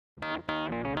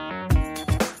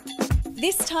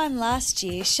This time last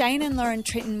year, Shane and Lauren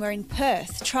Tritton were in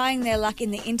Perth trying their luck in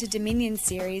the Inter-Dominion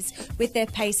series with their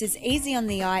pacers Easy on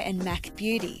the Eye and Mac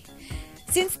Beauty.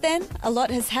 Since then, a lot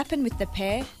has happened with the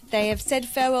pair. They have said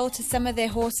farewell to some of their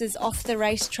horses off the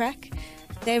racetrack.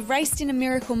 They've raced in a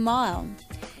Miracle Mile.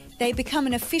 They become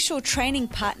an official training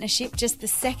partnership, just the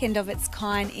second of its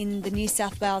kind in the New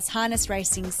South Wales harness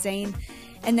racing scene,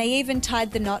 and they even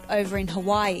tied the knot over in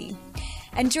Hawaii.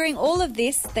 And during all of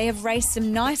this, they have raced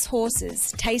some nice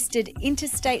horses, tasted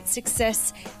interstate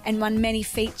success and won many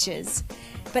features.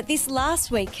 But this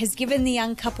last week has given the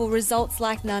young couple results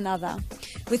like none other.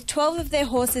 With 12 of their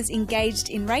horses engaged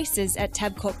in races at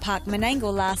Tabcorp Park,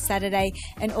 Menangle last Saturday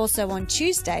and also on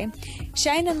Tuesday,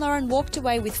 Shane and Lauren walked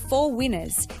away with 4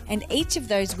 winners, and each of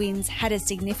those wins had a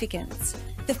significance.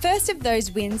 The first of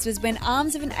those wins was when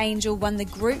Arms of an Angel won the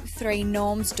Group 3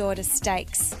 Norm's Daughter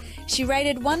Stakes. She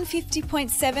rated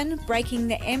 150.7, breaking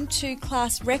the M2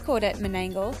 class record at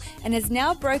Menangle, and has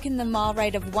now broken the mile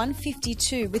rate of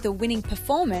 152 with a winning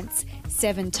performance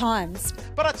 7 times.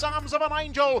 But it's Arms of an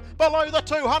Angel below the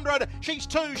 200. She's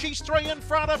 2, she's 3 in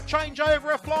front of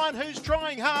Changeover of Flying, who's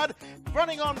trying hard.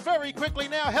 Running on very quickly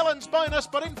now, Helen's Bonus,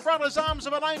 but in front is Arms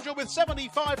of an Angel with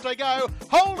 75 to go.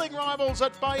 Holding rivals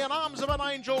at bay, and Arms of an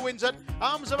Angel wins it.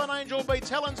 Arms of an Angel beats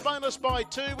Helen's Bonus by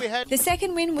 2. The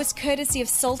second win was courtesy of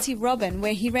Salty Robin,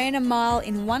 where he ran a mile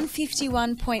in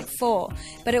 151.4,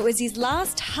 but it was his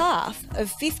last half of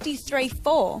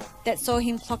 53.4 that saw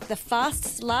him clock the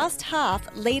fastest last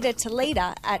half leader to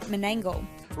leader at Menangle.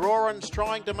 Roran's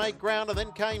trying to make ground, and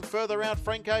then came further out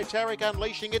Franco Tarek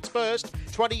unleashing its burst.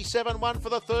 27-1 for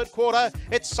the third quarter.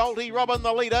 It's Salty Robin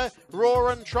the leader.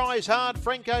 Roran tries hard.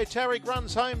 Franco Tarek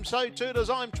runs home. So too does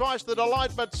I'm Twice the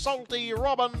Delight, but Salty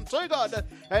Robin too good.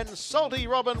 And Salty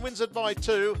Robin wins it by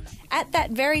 2. At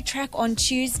that very track on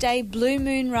Tuesday, Blue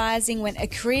Moon Rising went a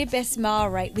career best mile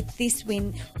rate with this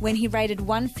win when he rated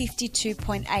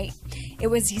 152.8. It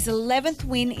was his 11th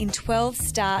win in 12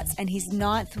 starts and his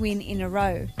 9th win in a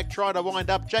row. Try to wind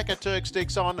up, Jackaturk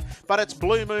sticks on, but it's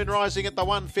Blue Moon Rising at the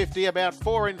 150, about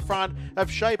 4 in front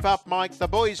of Shape Up Mike, the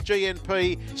boys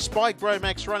GNP, Spike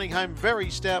Bromax running home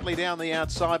very stoutly down the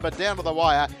outside, but down to the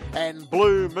wire, and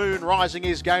Blue Moon Rising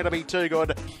is going to be too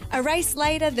good. A race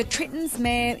later, the Tritton's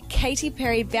mare, Katy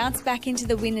Perry, bounced back into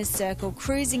the winner's circle,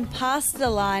 cruising past the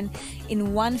line in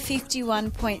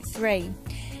 151.3.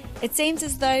 It seems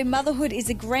as though motherhood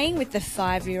is agreeing with the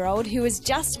 5-year-old, who was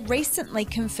just recently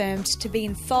confirmed to be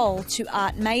in foal to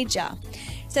Art Major.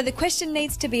 So the question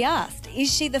needs to be asked,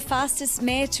 is she the fastest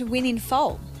mare to win in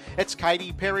foal? It's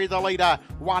Katy Perry the leader,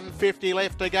 150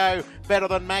 left to go, better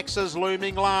than Max's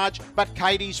looming large, but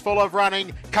Katy's full of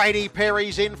running. Katy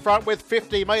Perry's in front with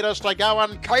 50 metres to go,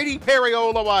 and Katy Perry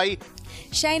all the way.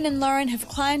 Shane and Lauren have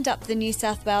climbed up the New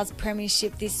South Wales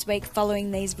Premiership this week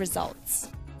following these results.